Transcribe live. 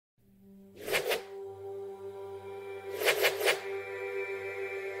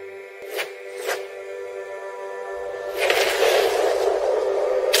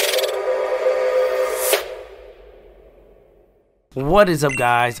What is up,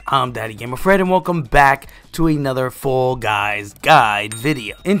 guys? I'm DaddyGamerFred and welcome back to another Fall Guys guide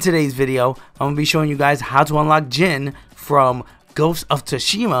video. In today's video, I'm going to be showing you guys how to unlock Jin from Ghost of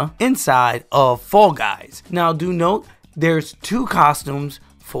Tsushima inside of Fall Guys. Now do note, there's two costumes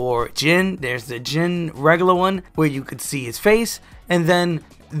for Jin. There's the Jin regular one where you could see his face, and then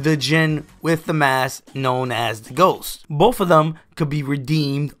the Jin with the mask known as the Ghost. Both of them could be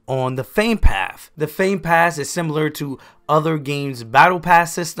redeemed on the Fame Path. The Fame Pass is similar to other games' Battle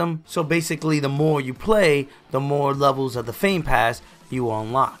Pass system, so basically the more you play, the more levels of the Fame Pass you will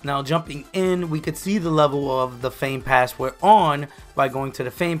unlock. Now jumping in, we could see the level of the Fame Pass we're on by going to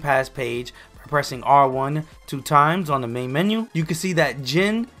the Fame Pass page by pressing R1 2 times on the main menu. You can see that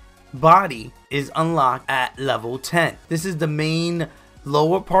Jin body is unlocked at level 10. This is the main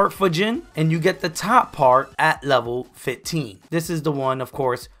lower part for Jin, and you get the top part at level 15. This is the one, of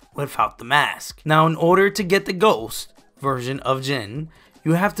course, without the mask. Now in order to get the Ghost version of Jin,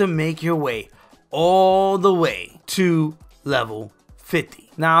 you have to make your way all the way to level 50.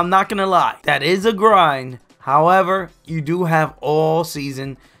 Now I'm not gonna lie, that is a grind. However, you do have all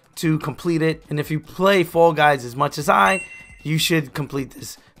season to complete it, and if you play Fall Guys as much as I, you should complete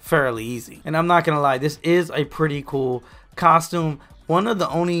this fairly easy. And I'm not gonna lie, this is a pretty cool costume. One of the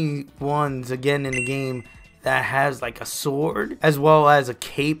only ones, again, in the game that has like a sword as well as a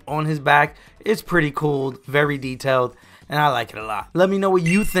cape on his back. It's pretty cool, very detailed, and I like it a lot. Let me know what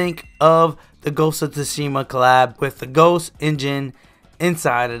you think of the Ghost of Tsushima collab with the Ghost and Jin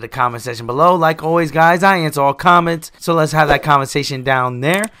inside of the comment section below. Like always, guys, I answer all comments, so let's have that conversation down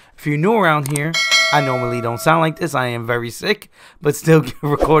there. If you're new around here, I normally don't sound like this. I am very sick, but still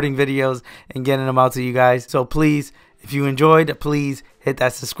recording videos and getting them out to you guys. So please, if you enjoyed, please hit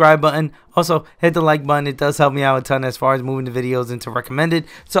that subscribe button. Also, hit the like button. It does help me out a ton as far as moving the videos into recommended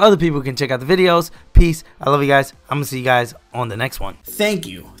so other people can check out the videos. Peace. I love you guys. I'm going to see you guys on the next one. Thank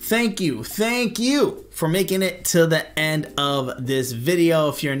you for making it to the end of this video.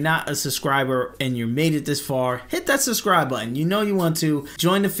 If you're not a subscriber and you made it this far, hit that subscribe button. You know you want to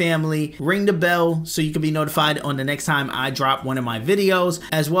join the family, ring the bell so you can be notified on the next time I drop one of my videos,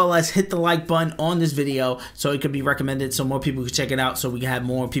 as well as hit the like button on this video so it could be recommended so more people can check it out, so we can have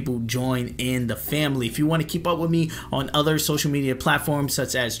more people join in the family. If you want to keep up with me on other social media platforms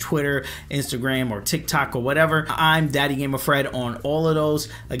such as Twitter, Instagram, or TikTok or whatever, I'm DaddyGamerFred on all of those.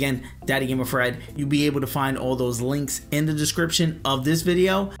 Again, DaddyGamerFred. You'll be able to find all those links in the description of this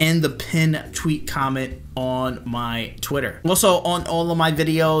video and the pinned tweet comment on my Twitter. Also, on all of my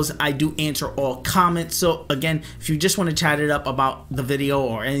videos, I do answer all comments. So again, if you just want to chat it up about the video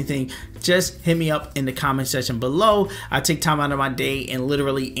or anything, just hit me up in the comment section below. I take time out of my day and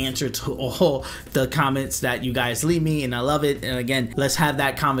literally answer to all the comments that you guys leave me, and I love it. And again, let's have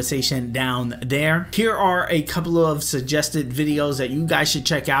that conversation down there. Here are a couple of suggested videos that you guys should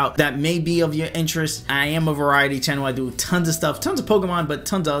check out that may be of your interest. I am a variety channel. I do tons of stuff, tons of Pokemon, but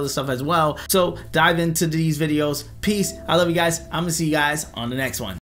tons of other stuff as well. So dive into these videos. Peace. I love you guys. I'm gonna see you guys on the next one.